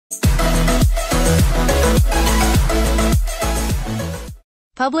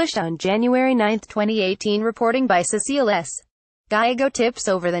Published on January 9, 2018. Reporting by Cecile S. Gallego TIPS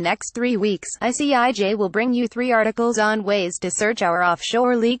Over the next 3 weeks, ICIJ will bring you 3 articles on ways to search our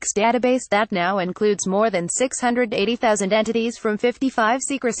Offshore Leaks database that now includes more than 680,000 entities from 55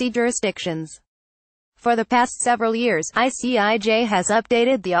 secrecy jurisdictions. For the past several years, ICIJ has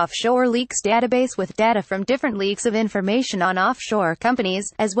updated the Offshore Leaks database with data from different leaks of information on offshore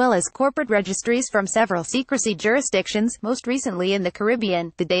companies, as well as corporate registries from several secrecy jurisdictions, most recently in the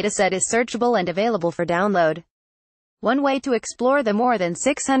Caribbean. The dataset is searchable and available for download. One way to explore the more than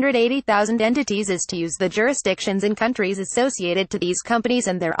 680,000 entities is to use the jurisdictions and countries associated to these companies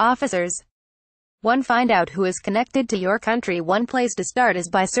and their officers. 1. Find out who is connected to your country. One place to start is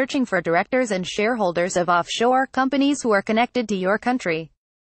by searching for directors and shareholders of offshore companies who are connected to your country.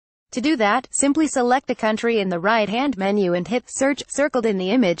 To do that, simply select the country in the right-hand menu and hit Search, circled in the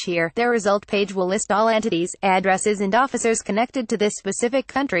image here. Their result page will list all entities, addresses and officers connected to this specific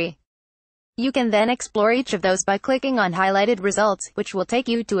country. You can then explore each of those by clicking on highlighted results, which will take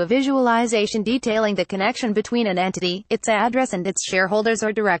you to a visualization detailing the connection between an entity, its address and its shareholders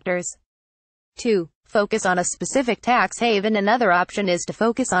or directors. 2. Focus on a specific tax haven. Another option is to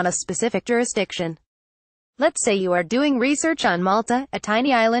focus on a specific jurisdiction. Let's say you are doing research on Malta, a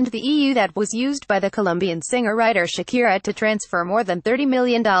tiny island in the EU that was used by the Colombian singer-writer Shakira to transfer more than $30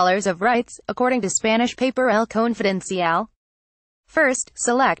 million of rights, according to Spanish paper El Confidencial. First,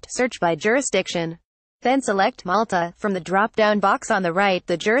 select Search by Jurisdiction. Then select Malta. From the drop-down box on the right,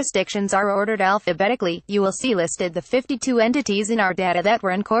 the jurisdictions are ordered alphabetically. You will see listed the 52 entities in our data that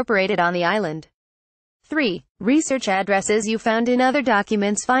were incorporated on the island. 3. Research addresses you found in other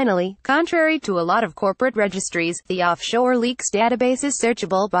documents. Finally, contrary to a lot of corporate registries, the Offshore Leaks database is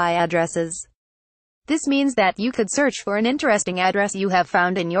searchable by addresses. This means that you could search for an interesting address you have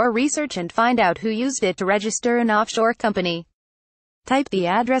found in your research and find out who used it to register an offshore company. Type the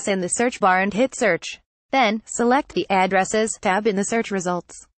address in the search bar and hit Search. Then, select the Addresses tab in the search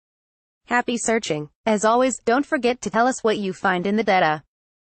results. Happy searching! As always, don't forget to tell us what you find in the data.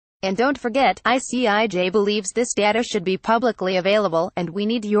 And don't forget, ICIJ believes this data should be publicly available, and we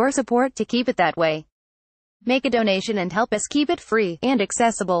need your support to keep it that way. Make a donation and help us keep it free and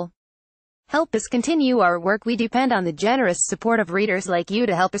accessible. Help us continue our work. We depend on the generous support of readers like you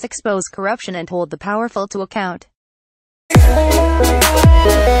to help us expose corruption and hold the powerful to account.